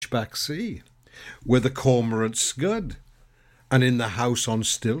Fishback Sea, where the cormorant scud, and in the house on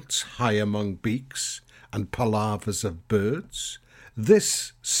stilts, high among beaks and palavers of birds,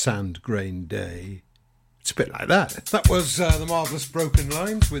 this sand-grained day. It's a bit like that. That was the Marvellous Broken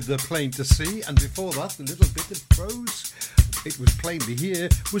Lines with the Plain to See, and before that, the little bit of prose. It was plain to hear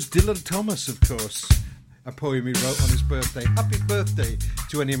was Dylan Thomas, of course. A poem he wrote on his birthday. Happy birthday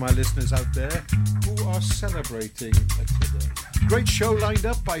to any of my listeners out there who are celebrating today. Great show lined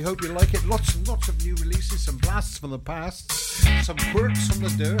up. I hope you like it. Lots and lots of new releases, some blasts from the past, some quirks from the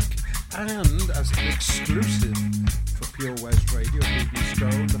Dirk, and as an exclusive for Pure West Radio, BB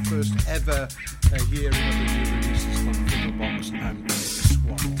Stone, the first ever hearing of the new releases from Fiddlebox and Nick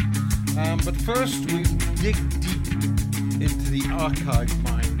Swan. But first, we dig deep into the archive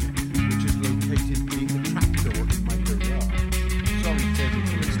mine, which is located beneath the trapdoor in my garage. Sorry, David,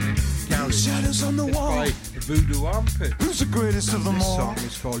 for listening. Gary, shadows on the wall. By Voodoo Armpit. Who's the greatest of them this all?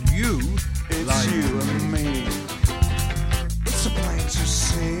 This song is called You. It's Like you and me. It's a plain to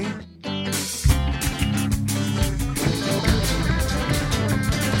see.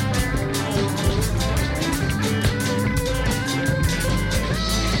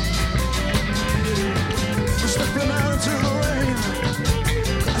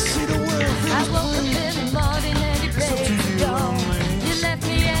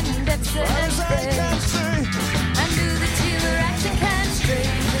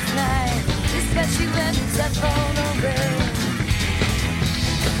 She went that phone away.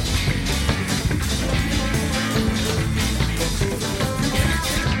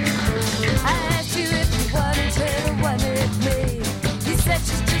 I asked you if you wanted her or wanted me. You said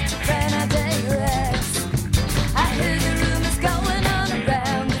she's just a friend, I digress. I heard the rumors going on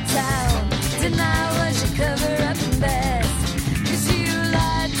around the town. Deny what you cover up and best. 'Cause you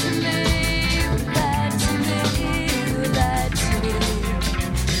lied to me, you lied to me, you lied to me.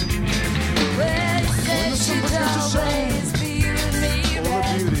 Well, you said she'd always be with me. All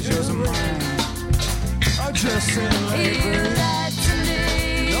the beauty's yours and mine. I just said you lied to me,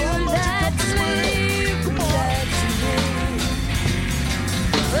 you lied to me, you lied to me.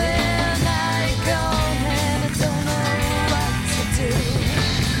 Well, now you're gone and I don't know what to do.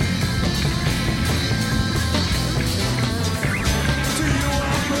 Do you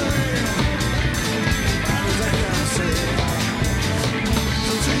want me? How does that gonna say?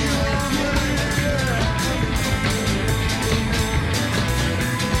 Do you want me?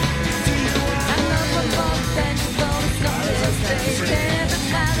 Do you want I know from both ends of both sides, baby, but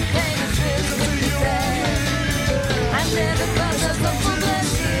now the pain is really bad. I never thought that someone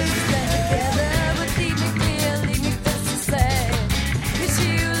like you stand together would leave me clear, leave me just to say. 'Cause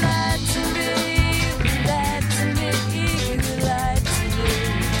you lied to me, you lied to me, you lied to me.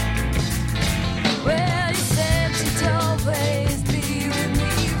 Well, you said you'd always be with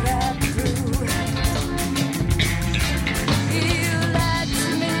me right through. You lied to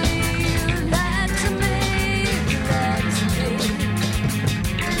me, you lied to me, you lied to me.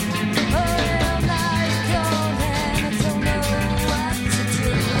 Well, now you're gone and I don't know what to do.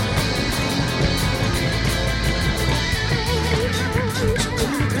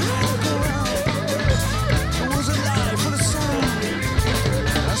 It was a lie for the song.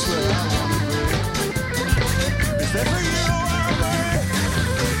 That's where I want to be. Is that for you, Albert?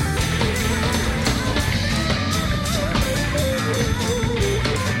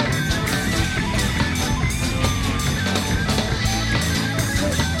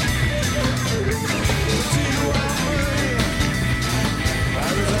 Do you want me? How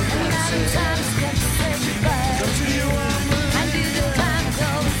does that Now the feel? time's come to say goodbye. Do you want me? I knew the time was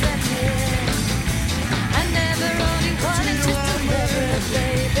always at hand. I never only wanted just a lover,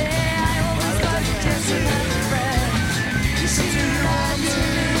 baby. I always wanted just another friend. You should have lied to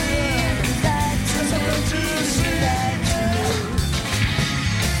me, you lied to me, you lied to me.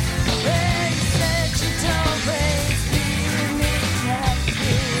 Well, you said you'd always be with me, not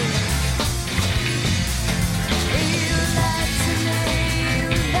through. You lied to me, you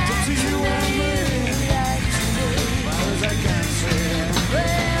lied to me, you lied to me.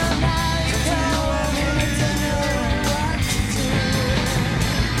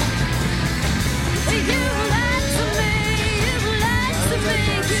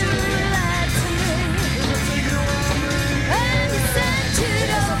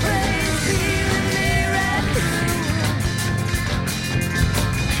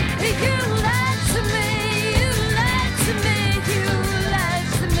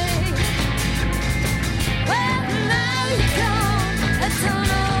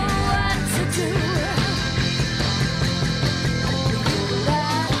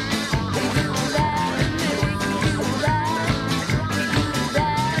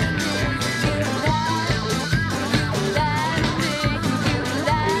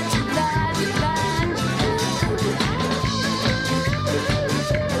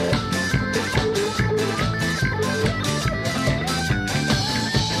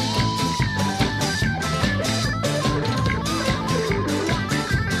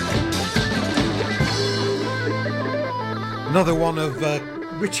 Another one of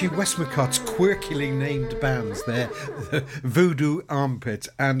Richie Westmacott's quirkily named bands there, Voodoo Armpit.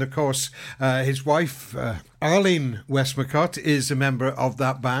 And of course, his wife, Arlene Westmacott, is a member of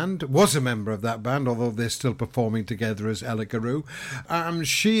that band, was a member of that band, although they're still performing together as Ella Garou.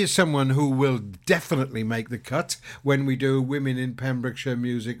 She is someone who will definitely make the cut when we do Women in Pembrokeshire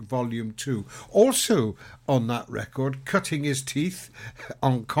Music Volume 2. Also on that record, cutting his teeth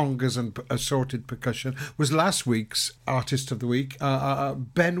on congas and assorted percussion, was last week's Artist of the Week,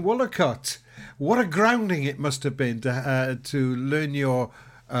 Ben Woolacott. What a grounding it must have been to learn your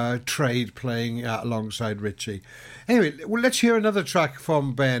trade playing alongside Richie. Anyway, well, let's hear another track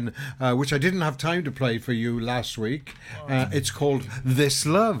from Ben, which I didn't have time to play for you last week. It's called This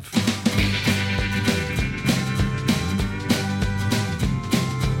Love.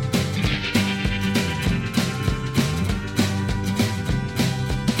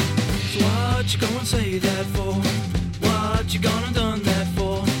 What you gonna say that for? What you gonna done that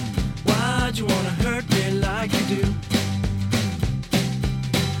for? Why'd you wanna hurt me like you do?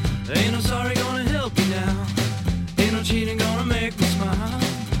 Ain't no sorry gonna help you now. Ain't no cheating gonna make me smile.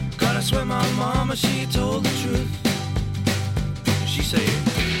 God, I swear my mama, she told the truth. She said,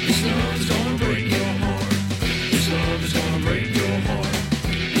 this love is gonna break your heart. This love is gonna break your heart.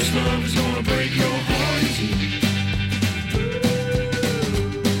 This love is gonna break your heart too.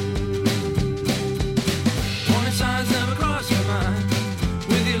 Warning signs never cross my mind.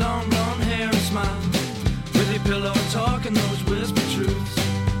 With your long blonde hair and smile, with your pillow talk and those whispered truths.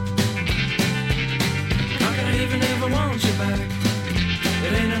 Even if I want you back,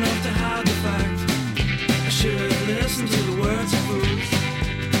 it ain't enough to hide the fact I should've listened to the words of fools.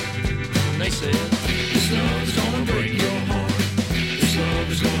 And they said, this love is gonna break your heart. This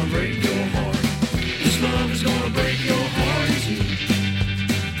love is gonna break your heart. This love is gonna break your heart too.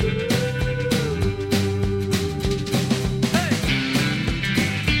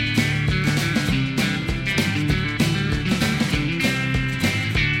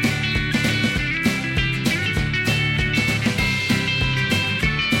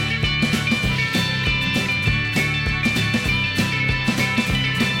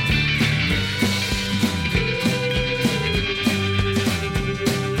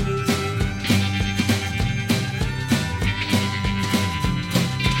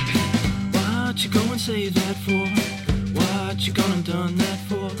 Say that for? What you gonna done that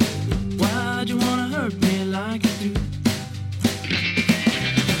for? Why'd you wanna hurt me like you do?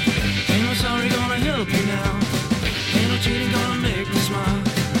 Ain't no sorry gonna help you now. Ain't no cheating gonna make me smile.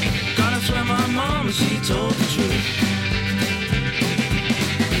 God, I swear my mama, she told the truth.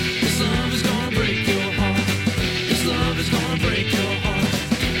 This love is gonna break your heart. This love is gonna break your heart.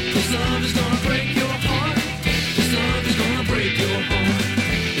 This love is gonna break your heart. This love is gonna break your heart.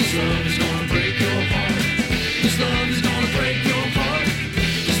 This love is gonna break your heart. This love is gonna break your heart.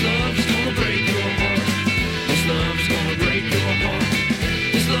 This love is gonna break your heart. This love is gonna break your heart.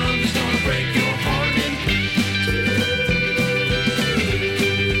 This love is gonna break your heart in two.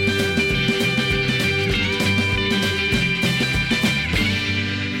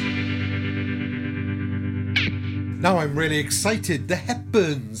 Now I'm really excited. The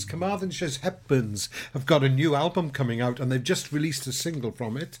Hepburns, Carmarthenshire Hepburns, have got a new album coming out and they've just released a single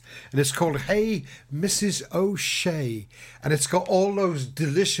from it. And it's called Hey Mrs. O'Shea. And it's got all those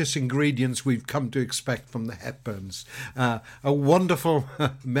delicious ingredients we've come to expect from the Hepburns. A wonderful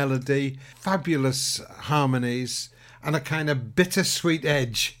melody, fabulous harmonies, and a kind of bittersweet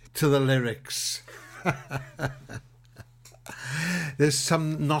edge to the lyrics. There's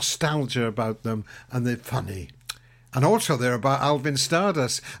some nostalgia about them and they're funny. And also they're about Alvin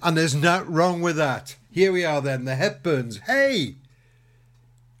Stardust, and there's nothing wrong with that. Here we are then, the Hepburns. Hey,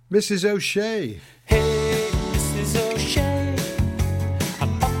 Mrs. O'Shea. Hey, Mrs. O'Shea,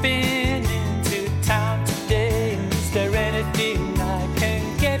 I'm popping into town today. Is there anything I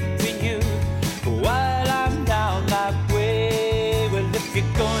can get for you while I'm down that way? Well, if you're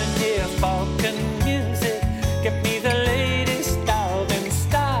going here for music, get me the latest Alvin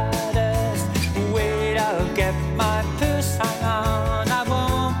Stardust. Wait, I'll get my purse hung on, I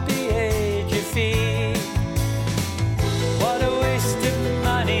won't be age your feet. What a waste of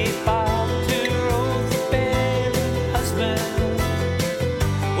money for two overbearing husbands.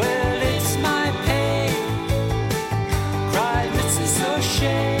 Well, it's my pay, cried Mrs.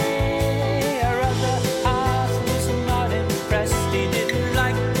 O'Shea. Her other half was not impressed. He didn't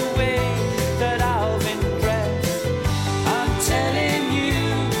like the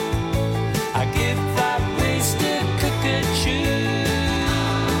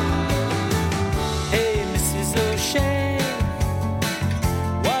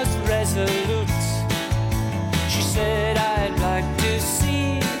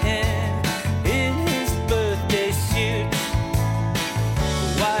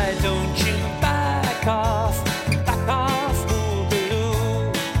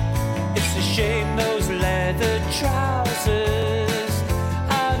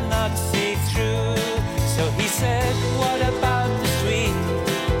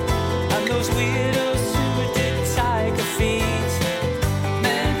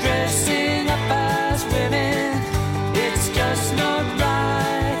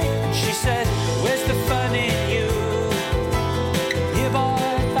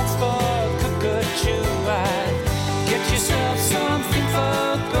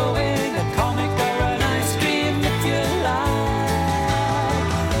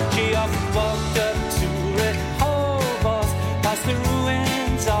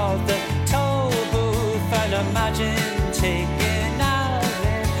ruins of the toll booth. And imagine taken out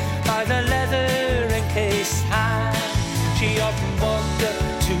in by the leather encased hand. She often walked up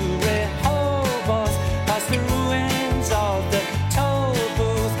to Rehoboth, past the ruins of the toll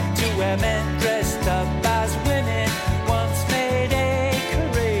booth, to where men dressed up as women once made a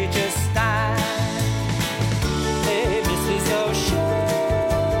courageous stand. Hey, Mrs.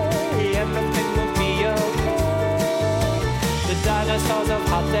 O'Shea, everything will be okay. The dinosaurs have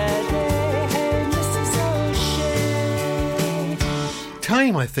had their day. Hey, Mrs. O'Shea.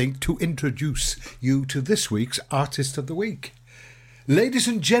 Time, I think, to introduce you to this week's Artist of the Week. Ladies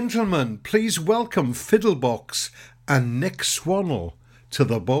and gentlemen, please welcome Fiddlebox and Nick Swannell to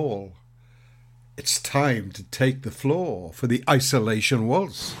the ball. It's time to take the floor for the Isolation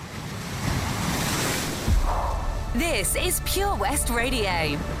Waltz. This is Pure West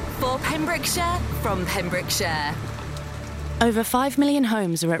Radio. For Pembrokeshire, from Pembrokeshire. Over 5 million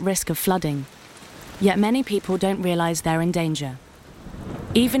homes are at risk of flooding, yet many people don't realise they're in danger.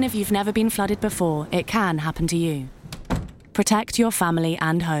 Even if you've never been flooded before, it can happen to you. Protect your family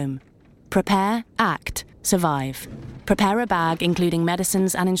and home. Prepare, act, survive. Prepare a bag including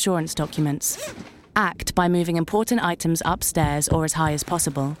medicines and insurance documents. Act by moving important items upstairs or as high as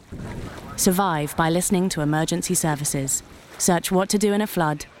possible. Survive by listening to emergency services. Search what to do in a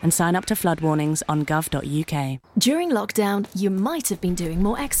flood and sign up to flood warnings on gov.uk. During lockdown, you might have been doing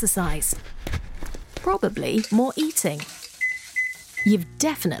more exercise. Probably more eating. You've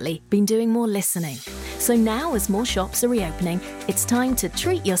definitely been doing more listening. So now, as more shops are reopening, it's time to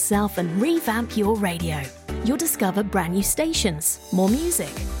treat yourself and revamp your radio. You'll discover brand new stations, more music,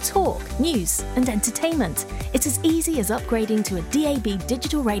 talk, news and entertainment. It's as easy as upgrading to a DAB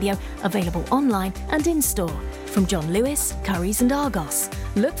digital radio available online and in-store. From John Lewis, Currys and Argos.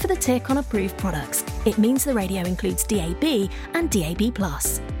 Look for the tick on approved products. It means the radio includes DAB and DAB+.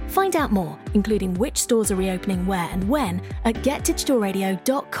 Find out more, including which stores are reopening where and when, at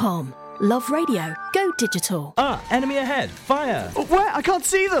getdigitalradio.com. Love radio. Go digital. Ah, enemy ahead. Fire. Oh, where? I can't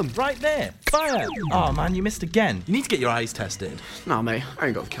see them. Right there. Fire. Oh, man, you missed again. You need to get your eyes tested. Nah, mate, I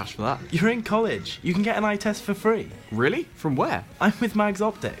ain't got the cash for that. You're in college. You can get an eye test for free. Really? From where? I'm with Mags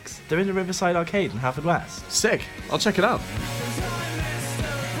Optics. They're in the Riverside Arcade in Haverfordwest. Sick. I'll check it out.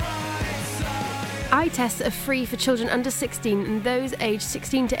 Eye tests are free for children under 16 and those aged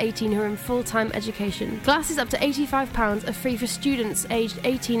 16 to 18 who are in full-time education. Glasses up to £85 are free for students aged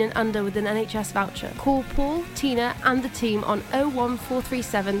 18 and under with an NHS voucher. Call Paul, Tina and the team on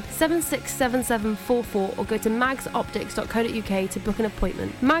 01437 767744 or go to magsoptics.co.uk to book an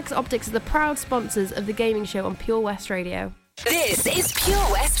appointment. Mags Optics are the proud sponsors of the gaming show on Pure West Radio. This is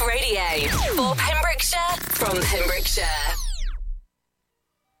Pure West Radio. For Pembrokeshire, from Pembrokeshire.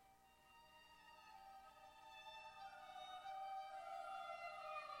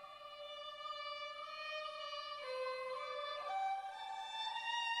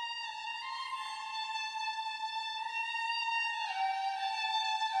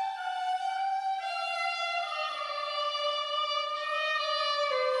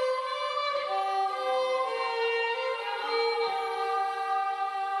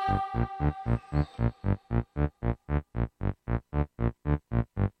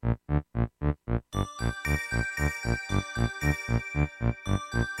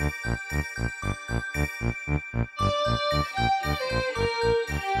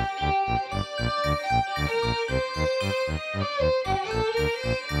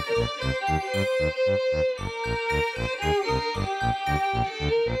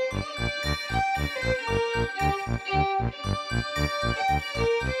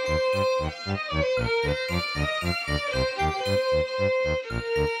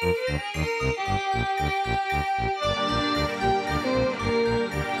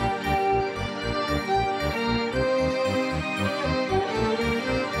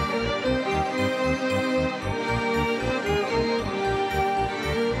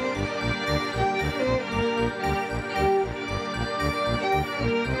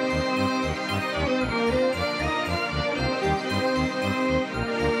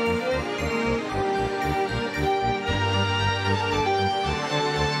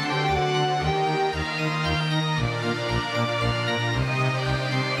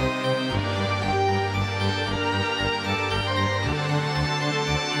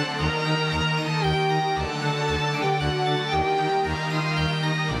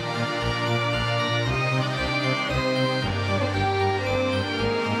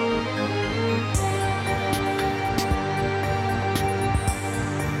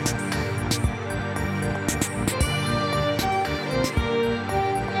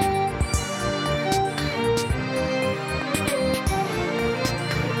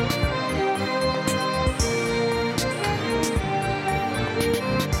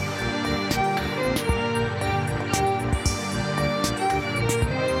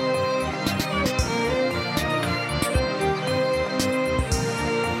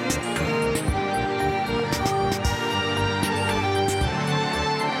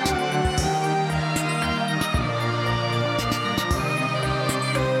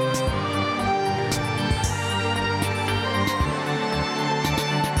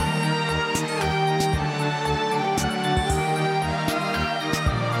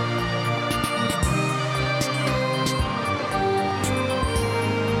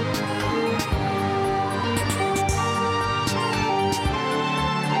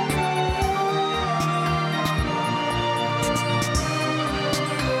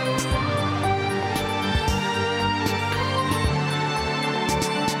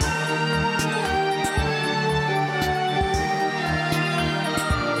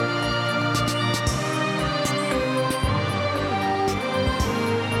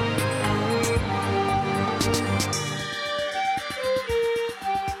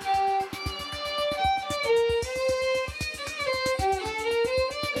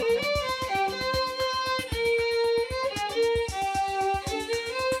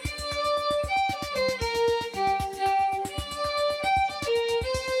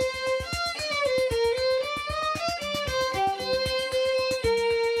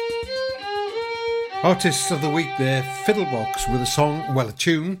 Artists of the week there, Fiddlebox with a song, well, a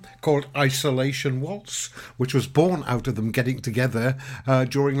tune called Isolation Waltz, which was born out of them getting together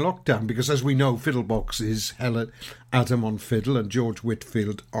during lockdown, because as we know, Fiddlebox is Helen Adam on fiddle and George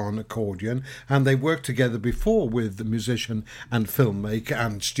Whitfield on accordion, and they worked together before with the musician and filmmaker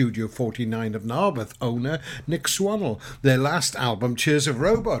and Studio 49 of Narberth owner Nick Swannell. Their last album, Cheers of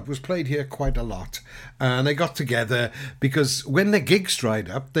Robot, was played here quite a lot, and they got together because when their gigs dried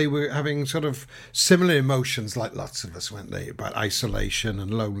up, they were having sort of similar emotions like lots of us, weren't they, about isolation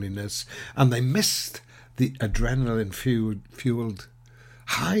and loneliness, and they missed the adrenaline-fueled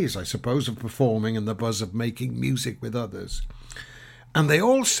highs, I suppose, of performing and the buzz of making music with others. And they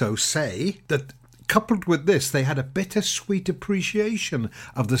also say that, coupled with this, they had a bittersweet appreciation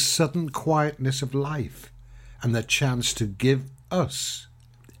of the sudden quietness of life and the chance it gave us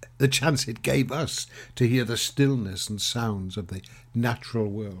to hear the stillness and sounds of the natural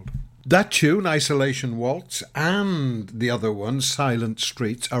world. That tune, Isolation Waltz, and the other one, Silent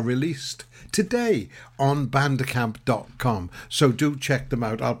Streets, are released today on bandcamp.com, so do check them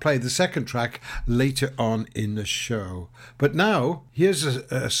out. I'll play the second track later on in the show. But now, here's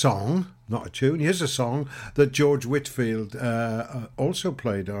a song, not a tune, here's a song that George Whitfield also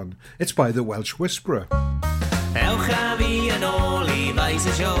played on. It's by the Welsh Whisperer. Ewch a fi yn ôl I faes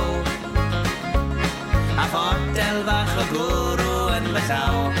y sio A ffotel fach o gwrw yn fy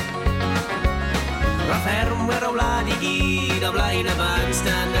llaw Ro ffermwyr o wlad I gyd o blaen y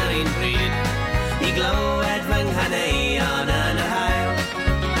bandstand yr un pryd I glywed fy nghaneuon yn yr hael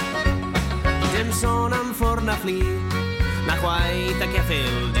Dim sôn am ffwrn a ffli Na chwaith ac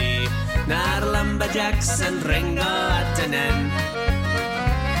effildi Na'r lumberjacks yn ringo at y nen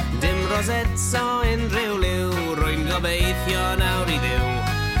Dim rosets o unrhyw liw Rwy'n gobeithio nawr I ddiw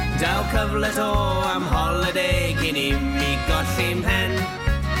Daw cyfle to am holiday Cyn I mi golli mhen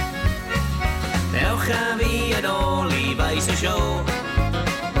Ewch a fi yn ôl I faes y sio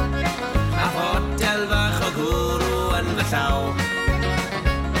A hotel fach o gwrw yn fy llaw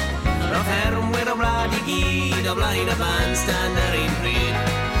Ro ffermwyr o wlad I gyd O blaen y bandstand yr un pryd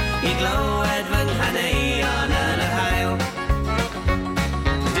I glywed fy nghaneuon yn yr hael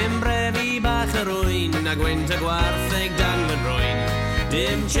Bach y rwyn a gwynt y gwartheg dan fy rwyn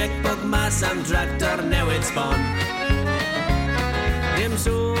Dim checkbook mas am tractor newid sbon Dim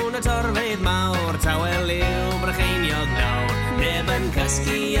sŵn y torfeidd mawr Tawel i'w brycheiniog nawr Neb yn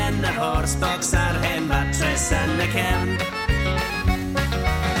cysgu yn y horsbox A'r hen fatres yn y cefn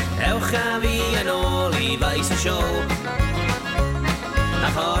Ewch a fi yn ôl I faes y sio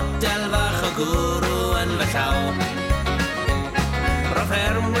A hotel fach o gwrw yn fy llaw Ro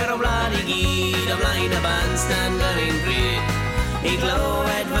ffermwyr o wlad I gyd O blaen y bandstand yr un bryd I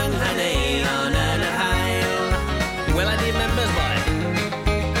glywed fy nghaneuon yn yr hael Well, I need members, boy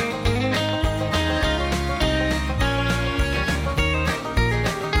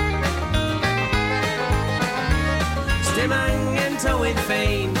Sdim angen tywyd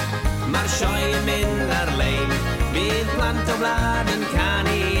ffein Mae'r sioe yn mynd ar lein Bydd plant o wlad yn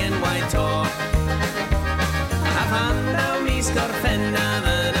canu yn waith to A pan daw mis gorffennaf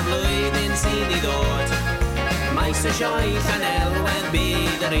yn y flwyddyn sydd I ddod Maes y sioe Llanelwedd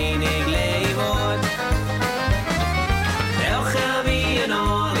bydd yr unig le I fod Ewch a fi yn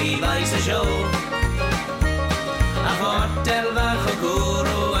ôl I faes y sio A hotel fach o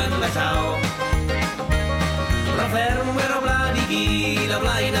gwrw yn fy llaw Ro ffermwyr o wlad I gyd O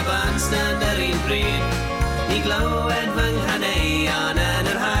blaen y bandstand yr un bryd I glywed fy nghaneuon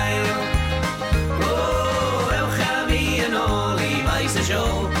yn yr hael y sio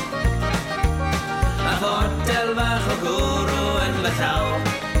A hotel fach o gwrw yn fy llaw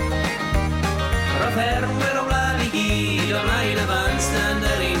Ro ffermwyr o wlad I gyd O blaen y bandstand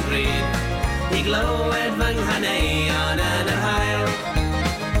yr un bryd I glywed fy nghaneuon yn yr hael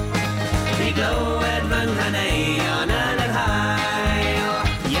I glywed fy nghaneuon yn yr hael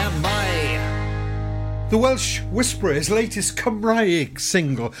Yeah, boy The Welsh Whisperer, his latest Cymraeg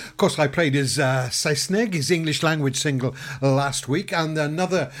single. Of course, I played his Saesneg, his English language single, last week. And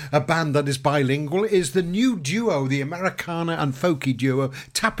another band that is bilingual is the new duo, the Americana and folky duo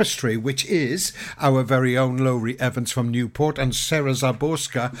Tapestry, which is our very own Lowry Evans from Newport and Sarah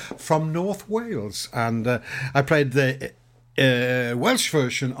Zaborska from North Wales. And I played the Welsh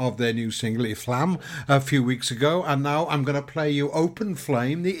version of their new single, Iflam, a few weeks ago, and now I'm going to play you Open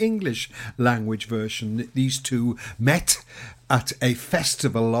Flame, the English language version. These two met at a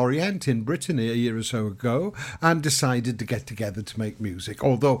festival, Lorient, in Brittany a year or so ago, and decided to get together to make music,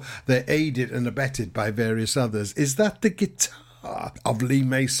 although they're aided and abetted by various others. Is that the guitar of Lee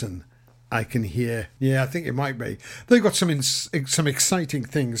Mason? I can hear. Yeah, I think it might be. They've got some exciting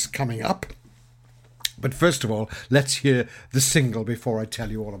things coming up. But first of all, let's hear the single before I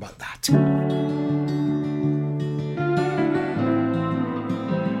tell you all about that.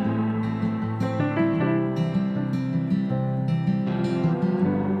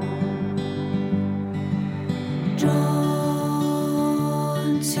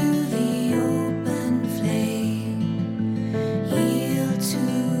 Drawn to the open flame, yield to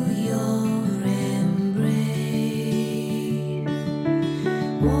your embrace.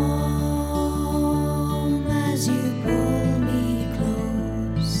 Warm as you pull me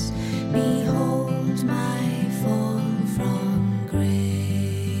close, behold my fall from grace.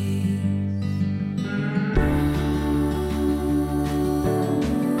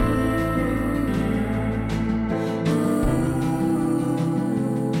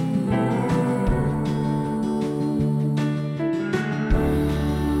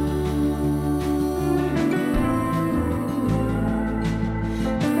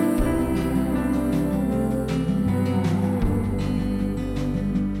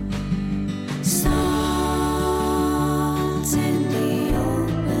 Salt in the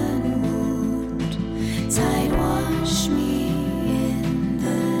open wound, tide wash me in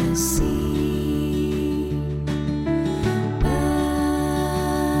the sea.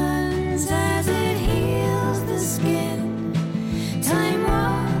 Burns as it heals the skin, time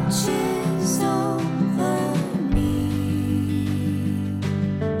watches over me.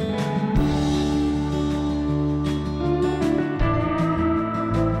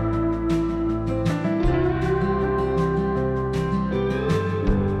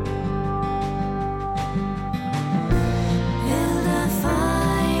 Build a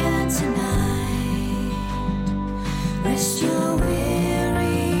fire tonight, rest your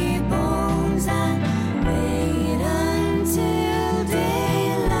weary bones and wait until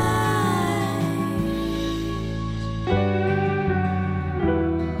daylight.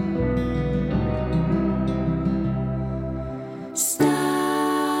 Stand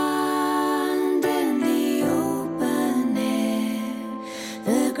in the open air,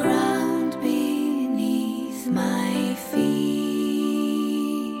 the ground beneath my feet.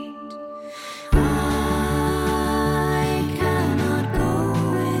 I cannot go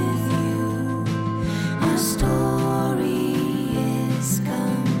with you, our story is complete.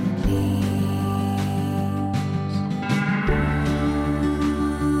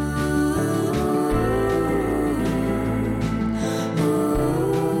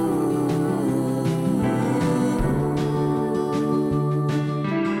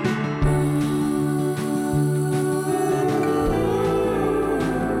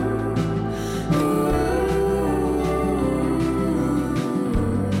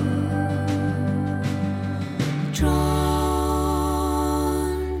 Drawn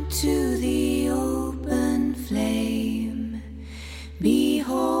to the open flame,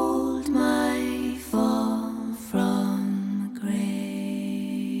 behold my fall from grace.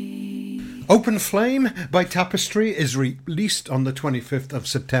 Open Flame by Tapestry is released on the 25th of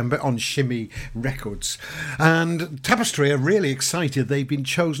September on Shimmy Records. And Tapestry are really excited. They've been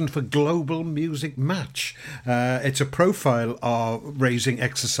chosen for Global Music Match. It's a profile of raising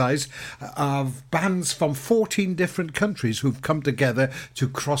exercise of bands from 14 different countries who've come together to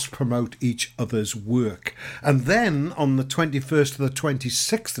cross-promote each other's work. And then on the 21st to the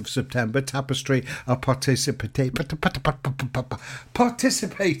 26th of September, Tapestry are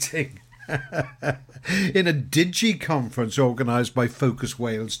participating in a Digi conference organised by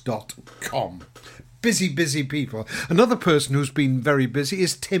FocusWales.com. Busy people. Another person who's been very busy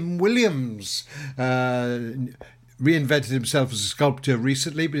is Tim Williams. Reinvented himself as a sculptor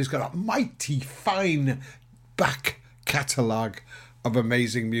recently, but he's got a mighty fine back catalogue of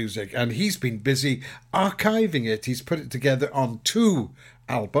amazing music, and he's been busy archiving it. He's put it together on 2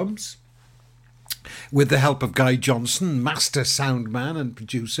 albums with the help of Guy Johnson, master soundman and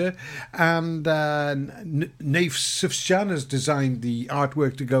producer, and Naif Sufjan has designed the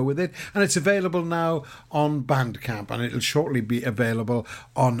artwork to go with it, and it's available now on Bandcamp, and it'll shortly be available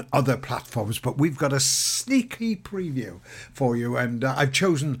on other platforms. But we've got a sneaky preview for you, and I've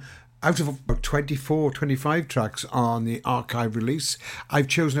chosen, out of about 24, 25 tracks on the archive release, I've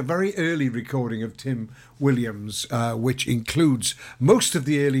chosen a very early recording of Tim Williams, which includes most of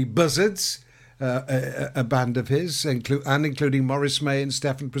the early Buzzards, a band of his, including Morris May and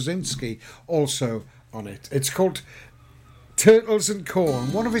Stefan Brzezinski also on it. It's called Turtles and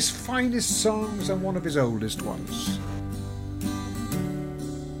Corn, one of his finest songs and one of his oldest ones.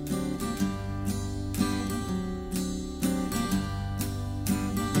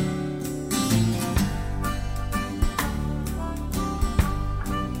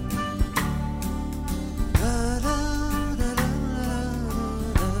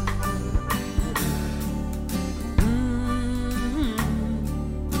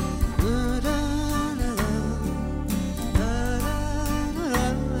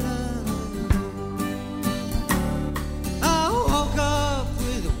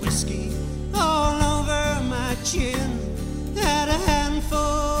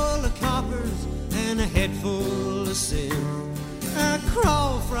 head full of sin. I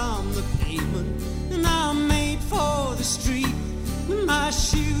crawled from the pavement and I made for the street. My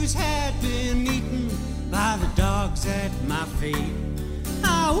shoes had been eaten by the dogs at my feet.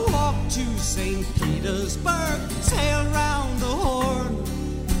 I walked to St. Petersburg, sailed round the Horn,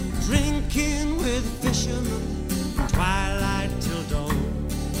 drinking with fishermen from twilight till dawn.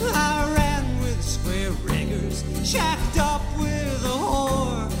 I ran with square riggers, shacked up with a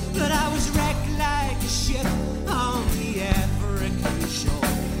whore, but I was wrecked like a ship on the African shore.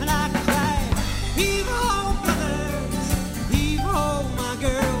 And I cried, heave-ho, brothers, heave-ho, my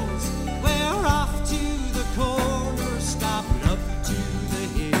girls, we're off to the corner, stopping up to the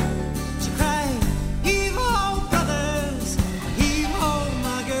hill. She cried, heave-ho, brothers, heave-ho,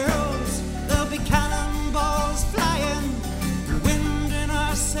 my girls, there'll be cannonballs flying and wind in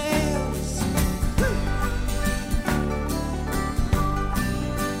our sails.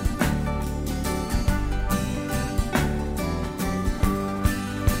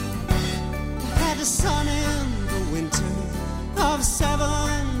 I had a son in the winter of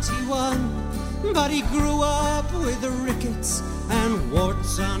 71, but he grew up with the rickets and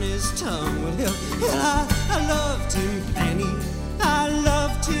warts on his tongue. Well, I loved him plenty, I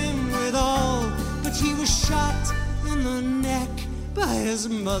loved him with all, but he was shot in the neck by his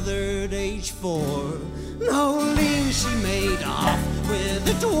mother at age 4. Nolene, she made off with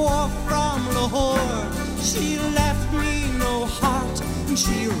a dwarf from Lahore. She left me no heart and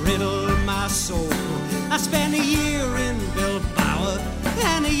she riddled my soul. I spent a year in Bilbao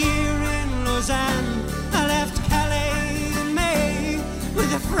and a year in Lausanne. I left Calais in May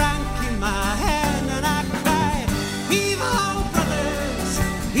with a franc in my hand, and I cried, heave-ho, brothers,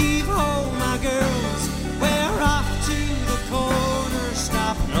 heave-ho, my girls, we're off to the corner,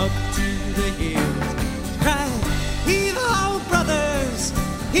 stopping up to the hills. Cried, heave-ho, brothers,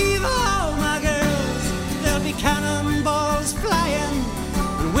 heave-ho, my girls, there'll be cannonballs flying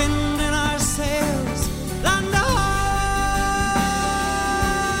and wind in our sails. Land ahoy!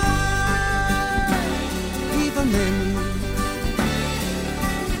 Heave 'em in.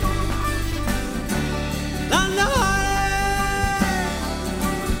 Land ahoy!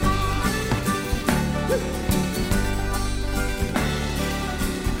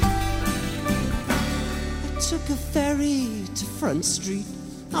 I took a ferry to Front Street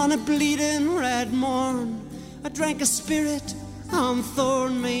on a bleeding red morn. I drank a spirit on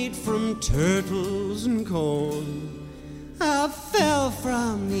thorn made from turtles and corn. I fell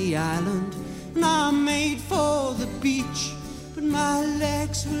from the island and I made for the beach, but my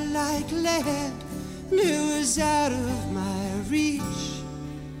legs were like lead and it was out of my reach.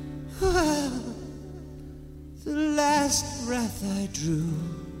 Well, the last breath I drew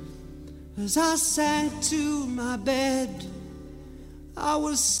as I sank to my bed, I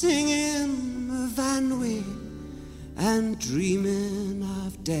was singing a vanway and dreaming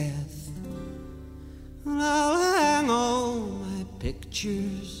of death. And I'll hang all my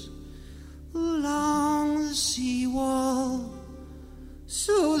pictures along the seawall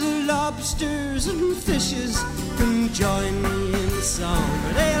so the lobsters and fishes can join me in the song.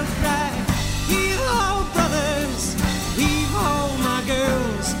 They'll cry, heave-ho, brothers, heave-ho, my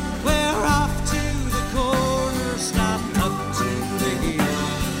girls, we're off to the corner, stopping up to the hill.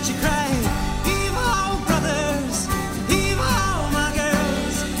 She cried, heave-ho, brothers, heave-ho, my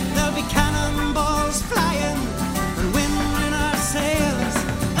girls, there'll be cannonballs flying and wind in our sails.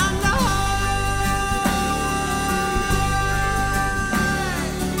 And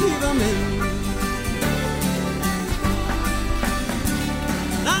heave 'em in.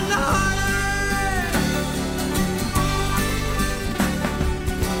 And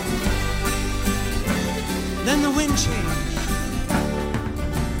then the wind changed.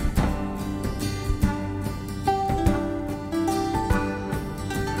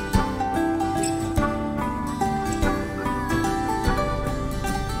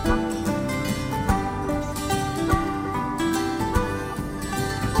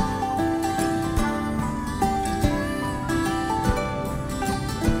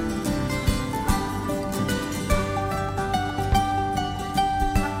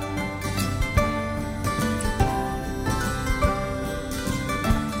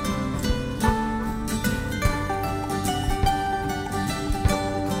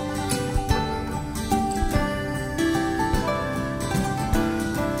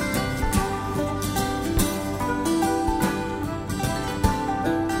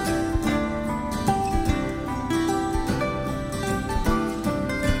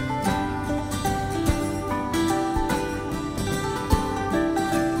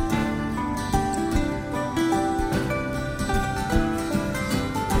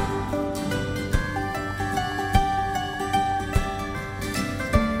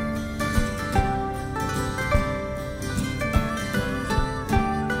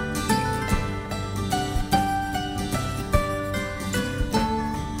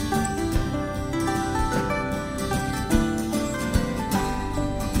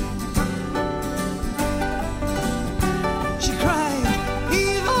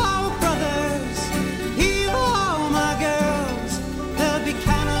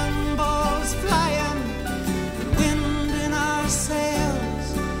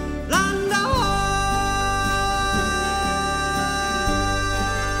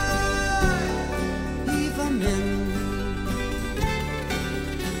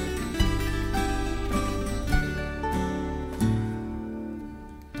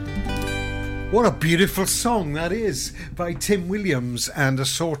 What a beautiful song that is, by Tim Williams and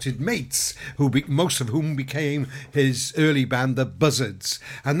Assorted Mates, most of whom became his early band, the Buzzards.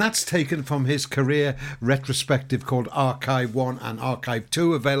 And that's taken from his career retrospective called Archive 1 and Archive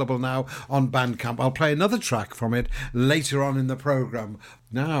 2, available now on Bandcamp. I'll play another track from it later on in the programme.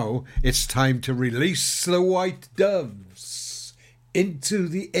 Now it's time to release the white doves into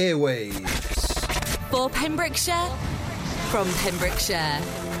the airwaves. For Pembrokeshire, from Pembrokeshire.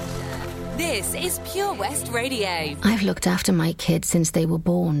 This is Pure West Radio. I've looked after my kids since they were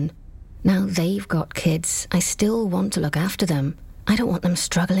born. Now they've got kids. I still want to look after them. I don't want them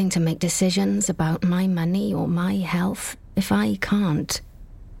struggling to make decisions about my money or my health if I can't.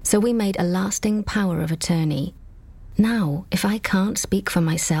 So we made a lasting power of attorney. Now, if I can't speak for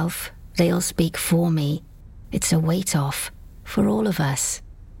myself, they'll speak for me. It's a weight off for all of us,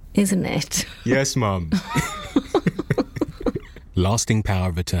 isn't it? Yes, Mum. Lasting power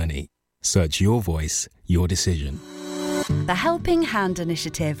of attorney. Search your voice, your decision. The Helping Hand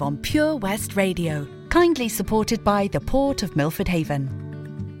Initiative on Pure West Radio, kindly supported by the Port of Milford Haven.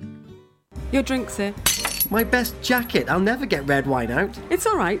 Your drink, sir. My best jacket. I'll never get red wine out. It's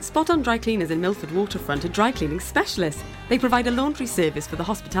all right. Spot On Dry Cleaners in Milford Waterfront are dry cleaning specialists. They provide a laundry service for the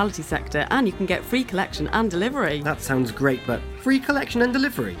hospitality sector, and you can get free collection and delivery. That sounds great, but free collection and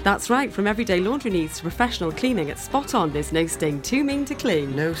delivery? That's right. From everyday laundry needs to professional cleaning, at Spot On, there's no stain too mean to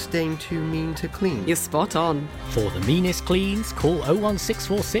clean. No stain too mean to clean? You're spot on. For the meanest cleans, call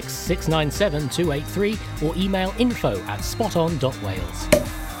 01646 697 283 or email info@spoton.wales.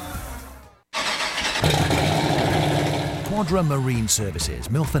 Quadra Marine Services,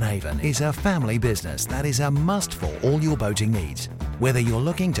 Milford Haven, is a family business that is a must for all your boating needs. Whether you're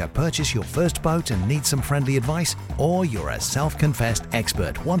looking to purchase your first boat and need some friendly advice, or you're a self-confessed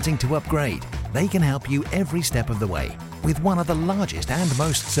expert wanting to upgrade, they can help you every step of the way. With one of the largest and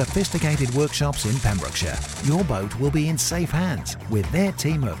most sophisticated workshops in Pembrokeshire, your boat will be in safe hands with their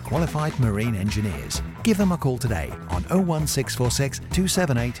team of qualified marine engineers. Give them a call today on 01646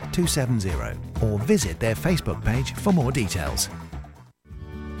 278 270 or visit their Facebook page for more details.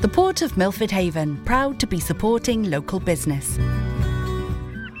 The Port of Milford Haven, proud to be supporting local business.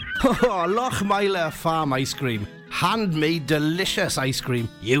 Oh, Lochmeyler Farm Ice Cream. Handmade delicious ice cream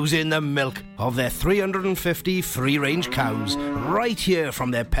using the milk of their 350 free-range cows right here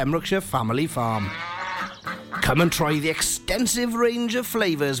from their Pembrokeshire family farm. Come and try the extensive range of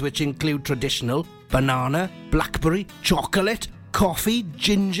flavours which include traditional, banana, blackberry, chocolate, coffee,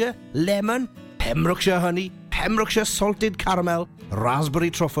 ginger, lemon, Pembrokeshire honey, Pembrokeshire salted caramel,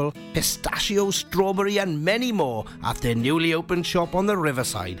 raspberry truffle, pistachio, strawberry and many more at their newly opened shop on the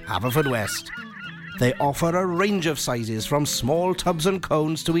Riverside, Haverfordwest. They offer a range of sizes from small tubs and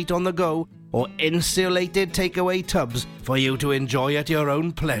cones to eat on the go or insulated takeaway tubs for you to enjoy at your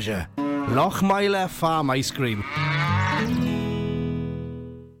own pleasure. Lochmeyler Farm Ice Cream.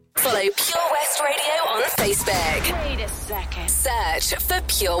 Follow Pure West Radio on Facebook. Wait a second. Search for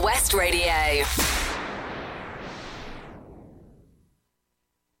Pure West Radio.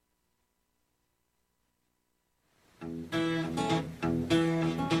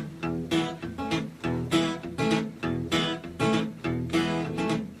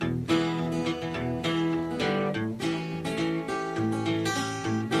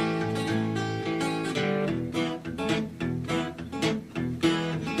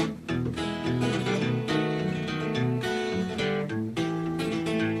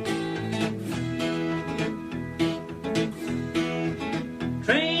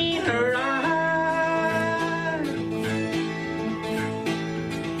 Train arrived,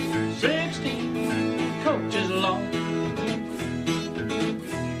 16 coaches long.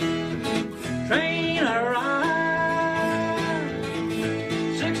 Train arrived,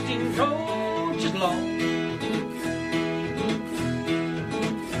 16 coaches long.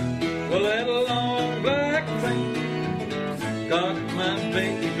 Well, that long black train got my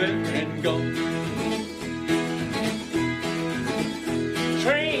baby and gone.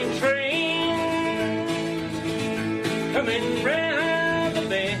 Train, coming round the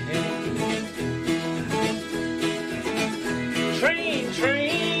bend. Train,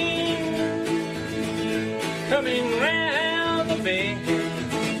 coming round the bend.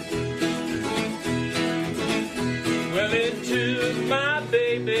 Well, it took my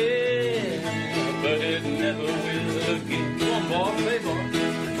baby, but it never will again. Come on, boy, play, boy.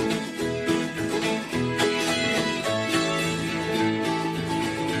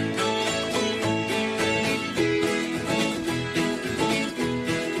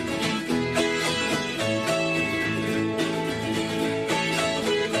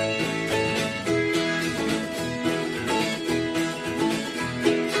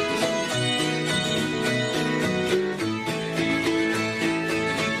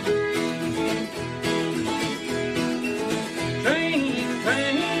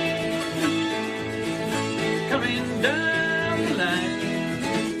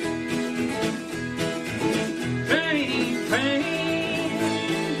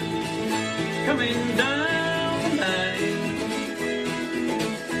 coming down the line.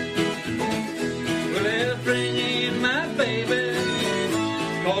 Well, they'll bring in my baby,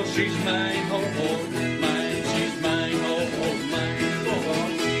 'cause she's mine, oh, oh, mine, she's mine, oh, oh, mine, oh, oh.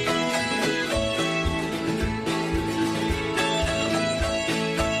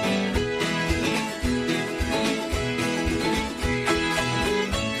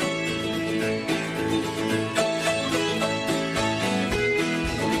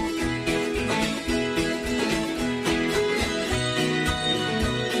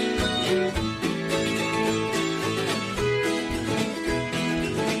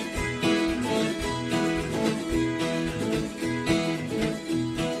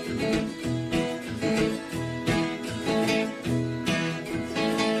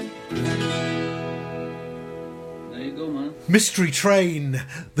 Mystery Train,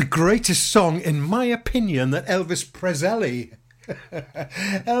 the greatest song, in my opinion, that Elvis Presley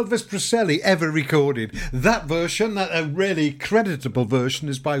ever recorded. That version, that a really creditable version,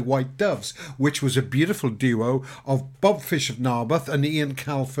 is by White Doves, which was a beautiful duo of Bob Fish of Narberth and Ian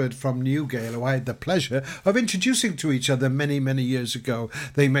Calford from Newgale, who I had the pleasure of introducing to each other many, many years ago.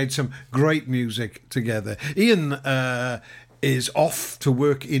 They made some great music together. Ian is off to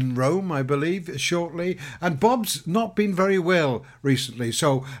work in Rome, I believe, shortly, and Bob's not been very well recently,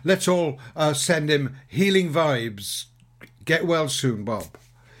 so let's all send him healing vibes. Get well soon, Bob.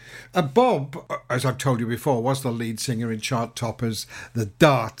 Bob, as I've told you before, was the lead singer in chart toppers The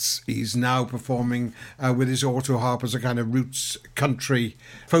Darts. He's now performing with his auto harp as a kind of roots country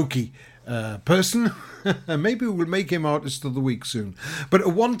folky person. Maybe we'll make him Artist of the Week soon. But at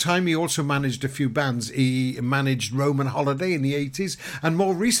one time he also managed a few bands. He managed Roman Holiday in the 80s, and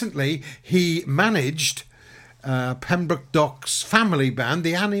more recently he managed Pembroke Dock's family band,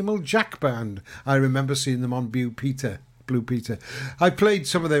 the Animal Jack Band. I remember seeing them on Blue Peter. I played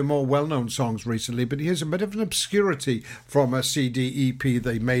some of their more well-known songs recently, but here's a bit of an obscurity from a CD EP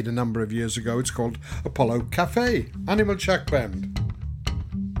they made a number of years ago. It's called Apollo Cafe, Animal Jack Band.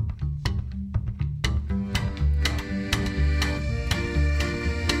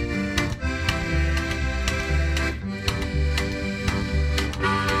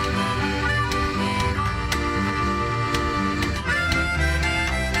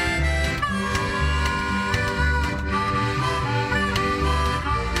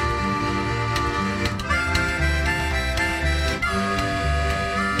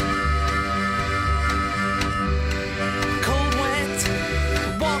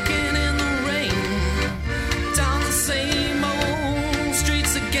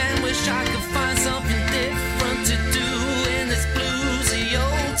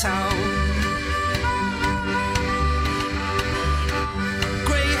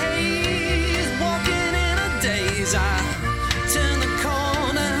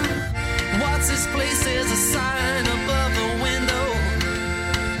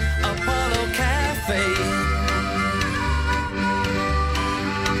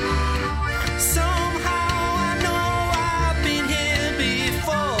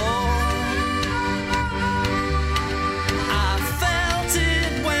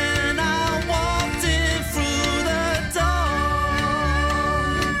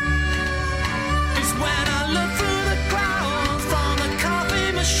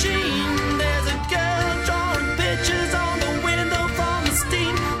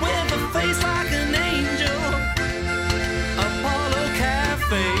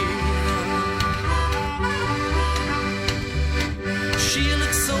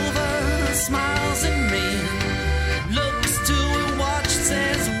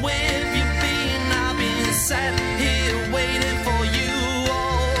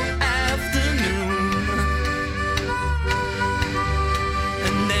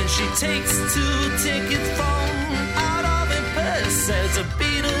 Takes 2 tickets from out of her purse. Says the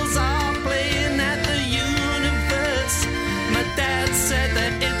Beatles are playing at the Universe. My dad said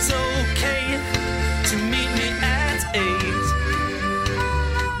that it's okay to meet me at 8.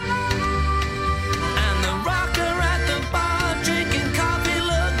 And the rocker at the bar drinking coffee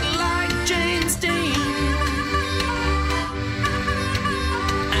looked like James Dean.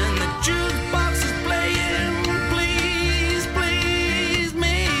 And the jukebox is playing Please, Please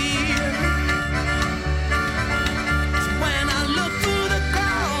Me. When I look through the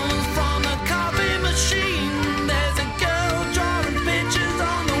clouds from the coffee machine, there's a girl drawing pictures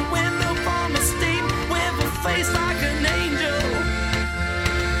on the window from a steam with a face like an angel.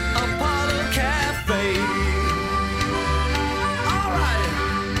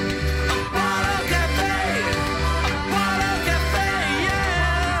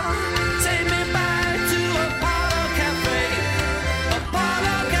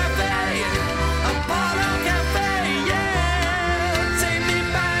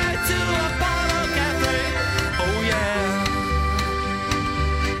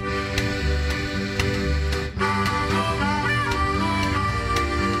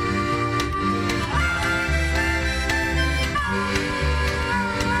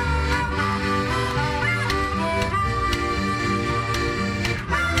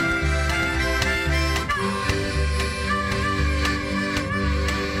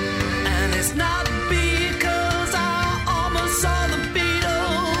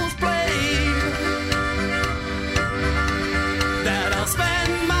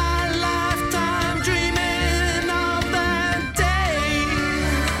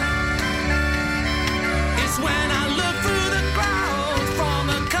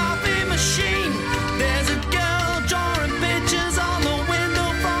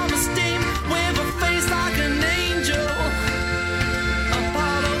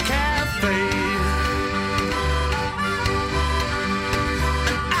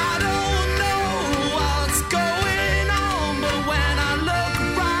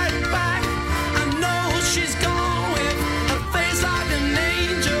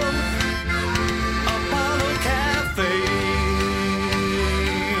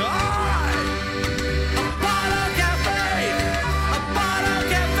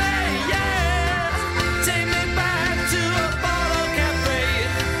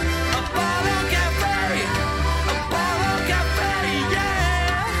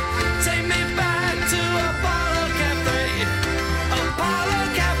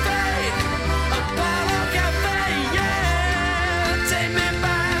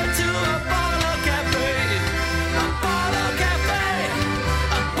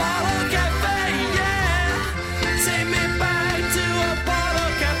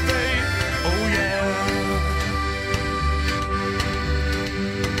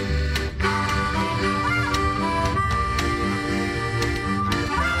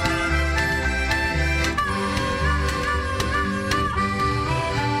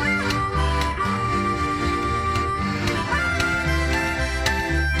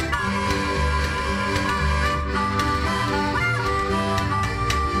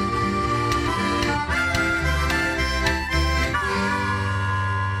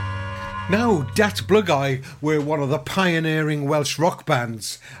 Now, Dat Blugeye were one of the pioneering Welsh rock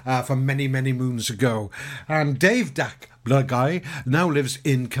bands from many, many moons ago. And Dave Dat Blugeye now lives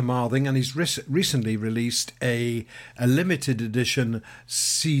in Carmarthen, and he's recently released a limited edition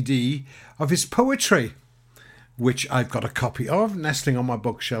CD of his poetry, which I've got a copy of, nestling on my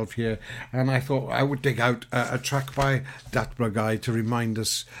bookshelf here. And I thought I would dig out a track by Dat Blugeye to remind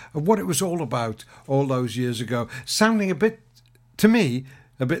us of what it was all about all those years ago, sounding a bit, to me,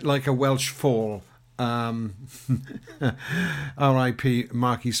 a bit like a Welsh fall. R.I.P.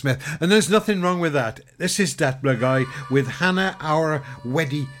 Marky Smith. And there's nothing wrong with that. This is Dat Blugeye with Hannah Our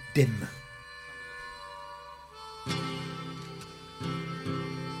Wedi Dim.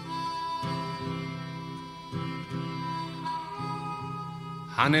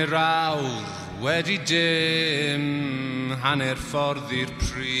 Hanner awr wedi dim, hanner ffordd i'r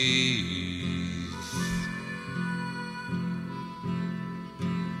pridd.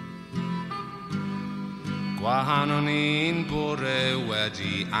 Gwahanon un bore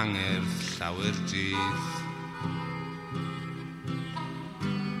wedi angerdd llawer dydd.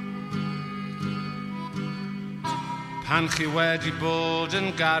 Pan chi wedi bod yn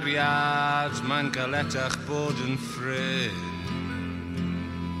gariad, mae'n galetach bod yn ffrind.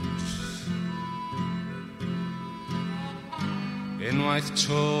 Unwaith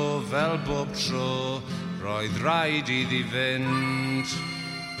to fel bob tro, roedd rhaid iddi fynd.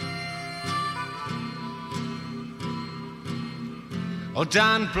 O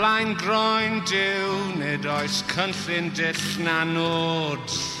dan blaen groen diw, nid oes cynllun dull na nod.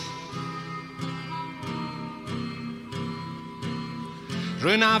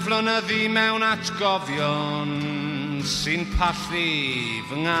 Rwy'n aflonyddu mewn atgofion sy'n pallu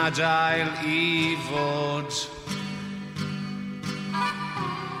fy ngadael i fod.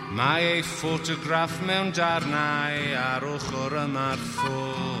 Mae ei ffotograff mewn darnau ar ochr yma'r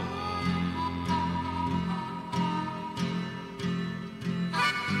ffôn.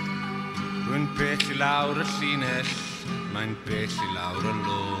 Rwy'n bell i lawr y llinell, mae'n bell i lawr y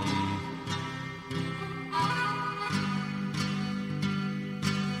lôn.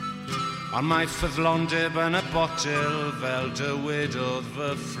 Ond mae ffyddlondeb yn y botel fel dywedodd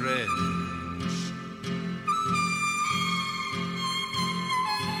fy ffrind.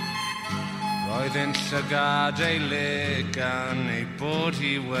 Roedd yn llygad ei le gan ei bod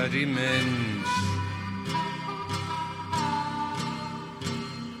hi wedi mynd.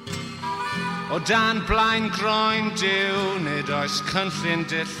 O dan blaen groen diw, nid oes cynllun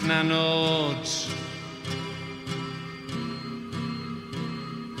dull na nod.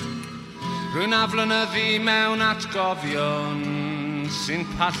 Rwy'n aflonyddu mewn atgofion sy'n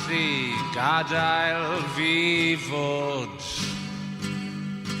pallu gadael fi fod.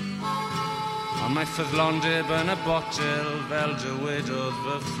 Ond mae ffyddlondeb yn y botel fel dywedodd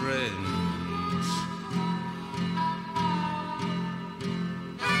fy ffrind.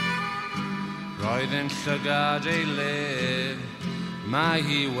 Roedd yn llygad ei le, mae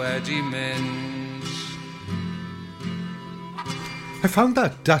hi wedi mynd. I found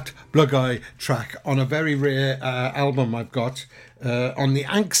that Blugeye track on a very rare album I've got on the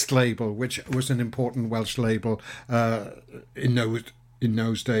Angst label, which was an important Welsh label in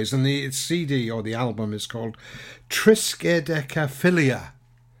those days. And the CD or the album is called Triskedecaphilia,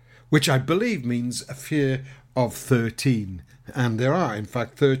 which I believe means a fear of 13. And there are, in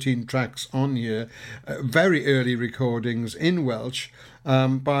fact, 13 tracks on here, very early recordings in Welsh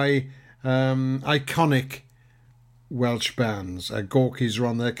by iconic Welsh bands. Gorky's are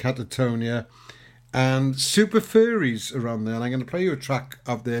on there, Catatonia, and Super Furries are on there. And I'm going to play you a track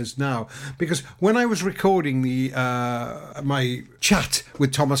of theirs now, because when I was recording the my chat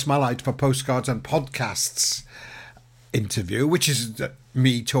with Thomas Malite for Postcards and Podcasts interview, which is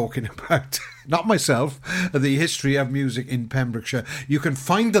me talking about, not myself, the history of music in Pembrokeshire. You can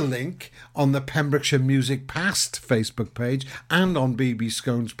find the link on the Pembrokeshire Music Past Facebook page and on BB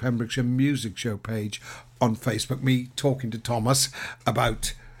Skone's Pembrokeshire Music Show page on Facebook. Me talking to Thomas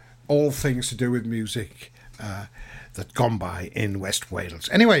about all things to do with music that gone by in West Wales.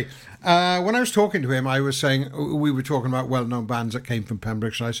 Anyway, when I was talking to him, I was saying, we were talking about well-known bands that came from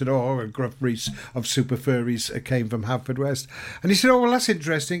Pembrokeshire. I said, Gruff Rhys of Super Furries came from Haverfordwest. And he said, well, that's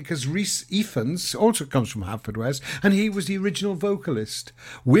interesting, because Rhys Ifans also comes from Haverfordwest, and he was the original vocalist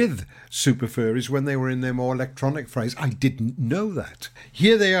with Super Furries when they were in their more electronic phase. I didn't know that.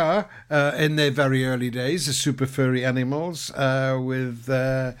 Here they are in their very early days, the Super Furry Animals, with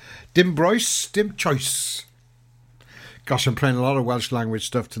Dim Broice, Dim Choice. Gosh, I'm playing a lot of Welsh language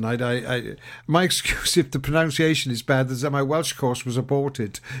stuff tonight. My excuse, if the pronunciation is bad, is that my Welsh course was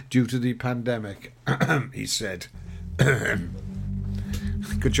aborted due to the pandemic, he said.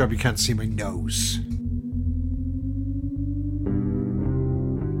 Good job you can't see my nose.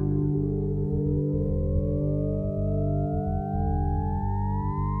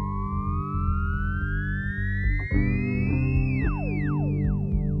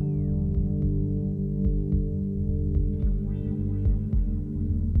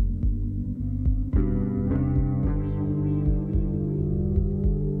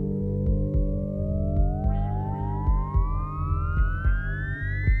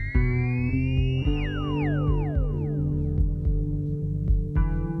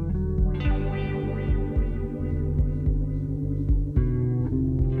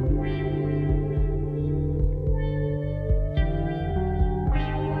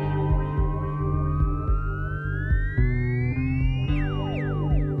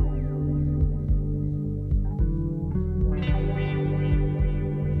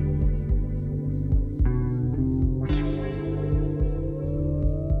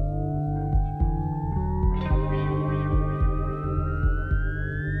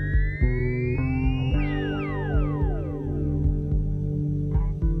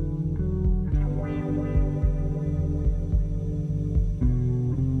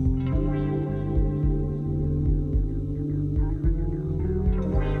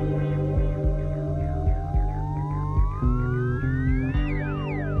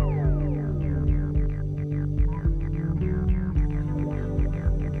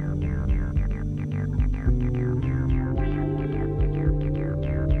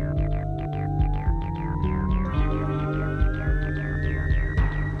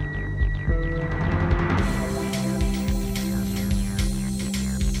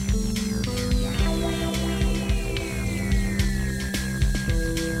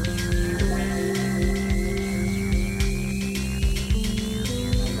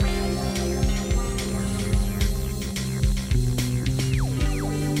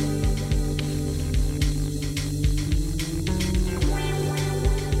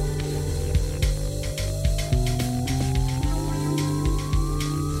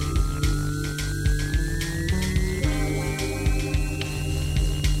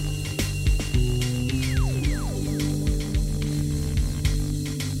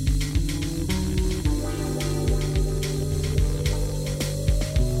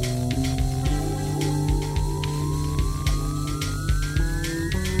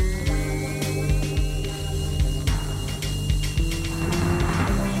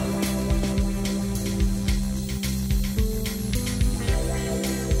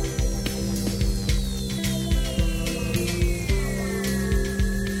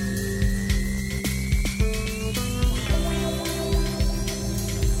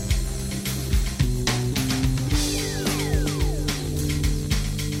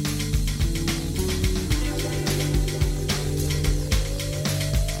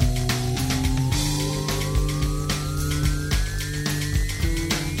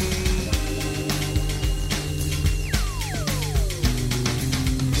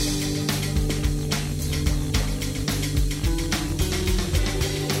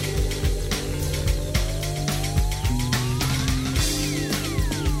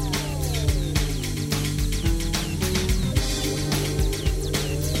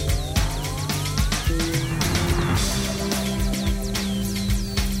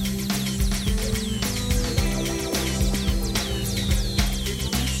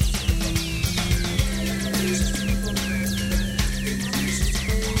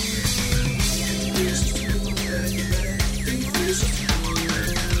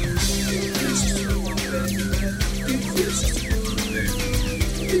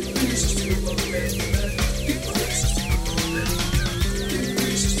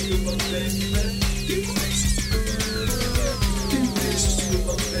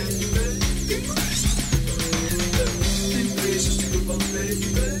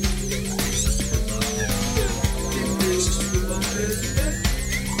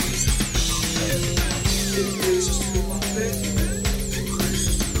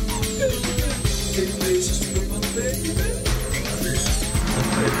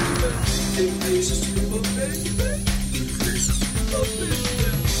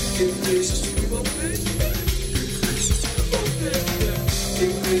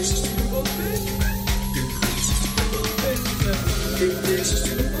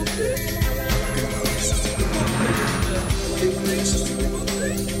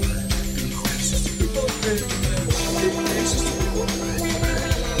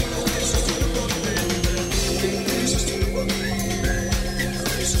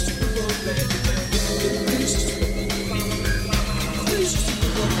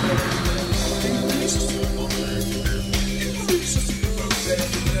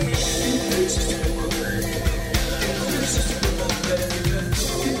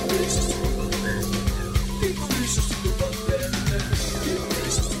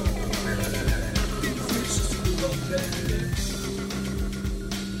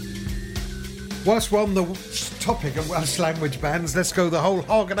 Whilst we're on the topic of Welsh language bands, let's go the whole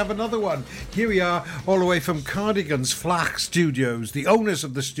hog and have another one. Here we are, all the way from Cardigan's Flach Studios, the owners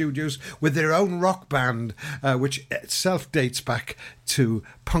of the studios with their own rock band, which itself dates back to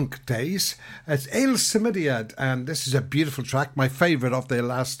punk days. It's Eil Symudiad, and this is a beautiful track, my favourite of their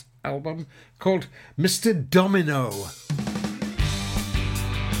last album, called Mr. Domino.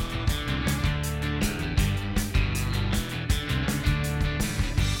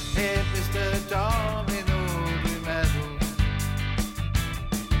 Hey, Mr. Domino, dwi'n meddwl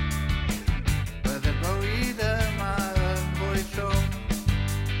bydde bywyd yma yn fwy llwm.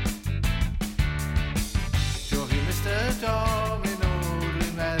 Diolch i Mr. Domino,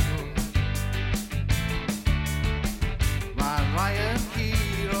 dwi'n meddwl mae rai yn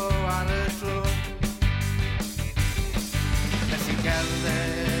hiro ar y drwm. Nes i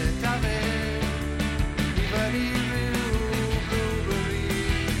gerdded â fe i fyny ryw blueberry.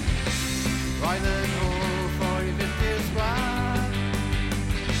 Roedd yn hoff o'i filltir sgwar.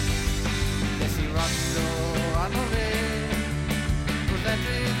 Nes i rando arno fe wrth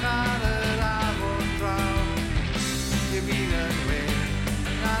edrych ar yr afon draw. Dim un yn well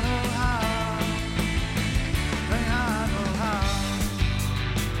yng nghanol haf, yng nghanol haf.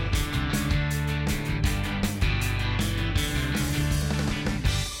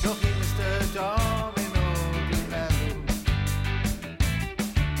 Diolch i Mr. Domino, dwi'n meddwl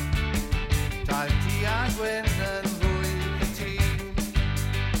tair ti a gwyn yn fwy i ti.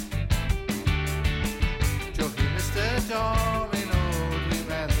 Diolch i Mr. Domino, dwi'n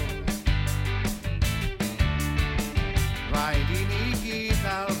meddwl rhaid i ni gyd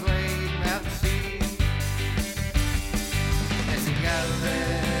nawr ddweud merci. Nes i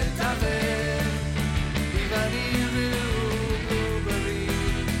gerdded â fe i fyny ryw blueberry.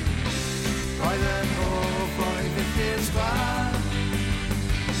 Roedd yn hoff o'i filltir sgwar.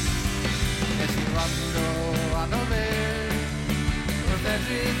 Nes i rando arno fe wrth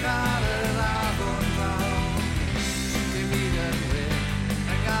edrych ar yr afon draw. Dim un yn well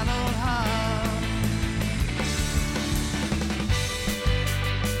yng nghanol haf.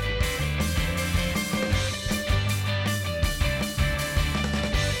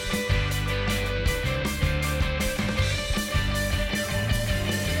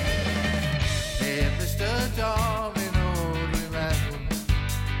 Hey, Mr. Domino, dwi'n meddwl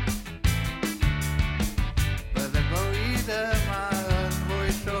bydde bywyd yma yn fwy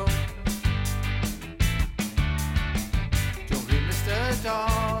llwm. Diolch i Mr.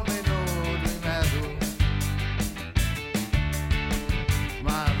 Domino, dwi'n meddwl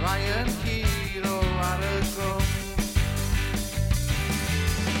mae rai yn hiro ar y drwm.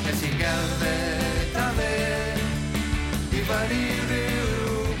 Nes i gerdded â fe i fyny ryw